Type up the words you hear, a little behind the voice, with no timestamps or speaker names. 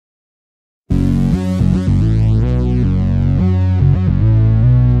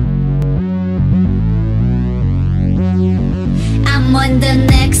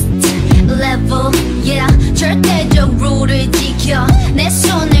절대적 룰을 지켜 내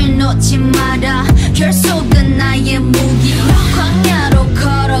손을 놓지 마라. 결속은 나의 무기. 광야로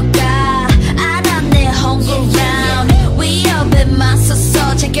걸어가 알아 내 home ground. 위협에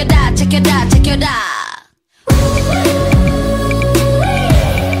맞서서 제껴라 제껴라 제껴라.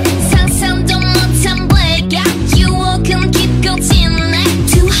 상상도 못한 blackout 유혹은 깊고 진해.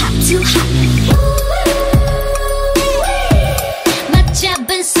 Too hot too hot.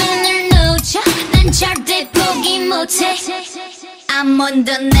 맞잡은 손을 놓쳐 난 절대 포기 못해. I'm on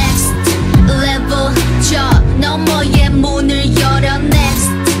the next level. 저 너머의 문을 열어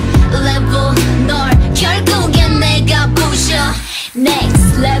next level. 널 결국엔 내가 부셔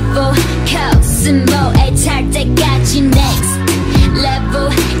next level. 코스모에 탈 때까지 next level.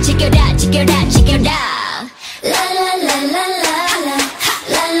 지켜라 지켜라 지켜라. 라라라라라라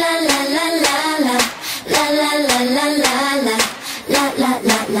라라라라라라 라라라라라라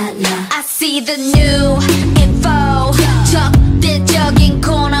라라라라라. I see the new info. 적대적인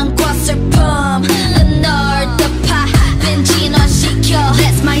고난과 슬픔 널 덮어 진화시켜.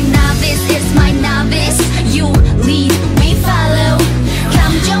 That's my novice, it's my novice. You lead, we follow.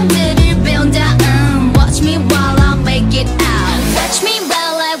 감정들을 배운다. Watch me while I make it out. Watch me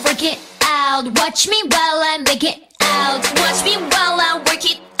while I work it out. Watch me while I make it out. Watch me while I work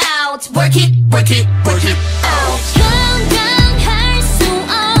it out. Work it, work it, work it out. 감당할 수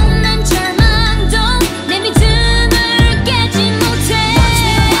없는 절망도 내 믿음을 깨지 못해.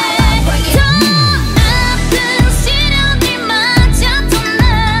 더 아픈 시련을 맞아도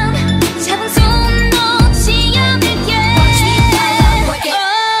난 작은 손 놓지 않을게.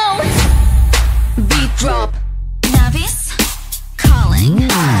 Beat drop, novice calling.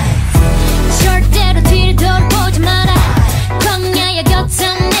 절대로 뒤를 돌아보지 마라. 광야의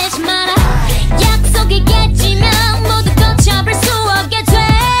곁을 내지 마라. 약속이 깨지면 모두 걷잡을 수 없게 돼.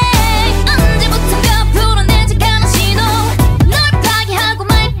 언제부턴가 불어내지 않은 신호. 널 파괴하고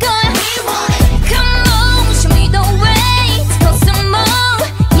말 거야. Come on, show me the way to cosmos.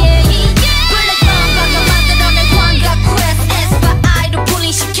 Yeah, yeah. Black Mamba 만들어낸 광각 quest. aespa 아이로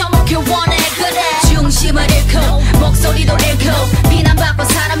분리시켜 먹길 원해. 그래 중심을 잃고 목소리도 잃고 비난받고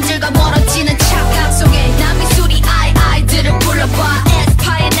사람들과 멀어지는 착각 속에 난 미술이 아이들을 불러봐.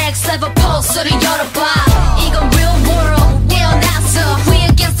 aespa의 next level pulse를 열어봐. 이건 real world 깨어났어. We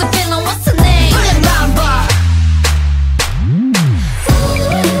against the villain, what's the name? Black Mamba.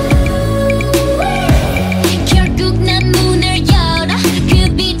 결국 난 문을 열어.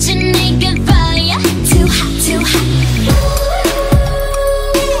 그 빛은 내게 fire. Too hot too hot.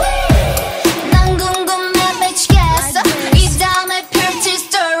 난 궁금해 미치겠어. 이 다음에 펼칠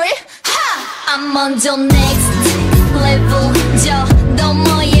story. I'm on the next level. 저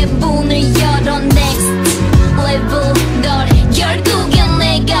너머